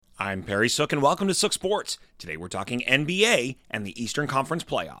I'm Perry Sook, and welcome to Sook Sports. Today we're talking NBA and the Eastern Conference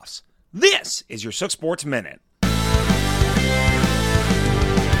playoffs. This is your Sook Sports Minute.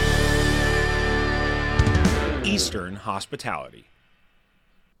 Eastern hospitality.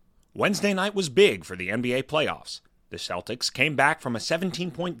 Wednesday night was big for the NBA playoffs. The Celtics came back from a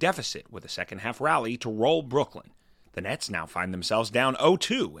 17-point deficit with a second-half rally to roll Brooklyn. The Nets now find themselves down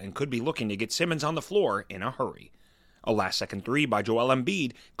 0-2 and could be looking to get Simmons on the floor in a hurry. A last-second three by Joel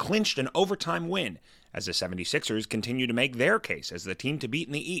Embiid clinched an overtime win as the 76ers continue to make their case as the team to beat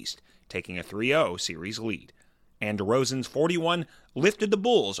in the East, taking a 3-0 series lead. And DeRozan's 41 lifted the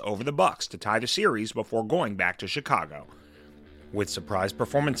Bulls over the Bucks to tie the series before going back to Chicago. With surprise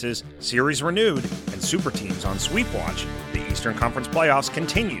performances, series renewed, and super teams on sweep watch, the Eastern Conference playoffs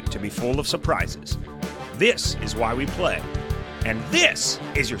continue to be full of surprises. This is why we play, and this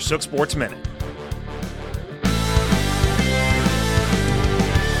is your Sook Sports Minute.